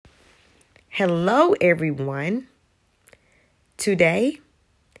Hello, everyone. Today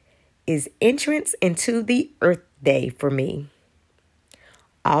is Entrance into the Earth Day for me,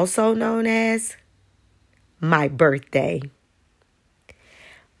 also known as my birthday.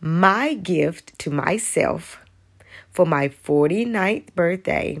 My gift to myself for my 49th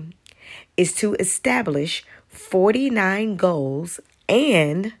birthday is to establish 49 goals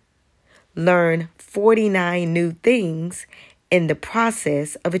and learn 49 new things in the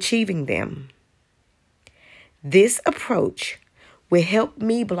process of achieving them. This approach will help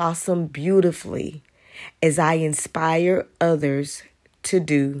me blossom beautifully as I inspire others to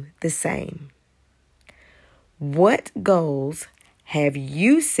do the same. What goals have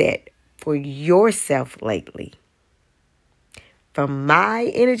you set for yourself lately? From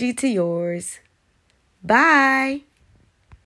my energy to yours. Bye.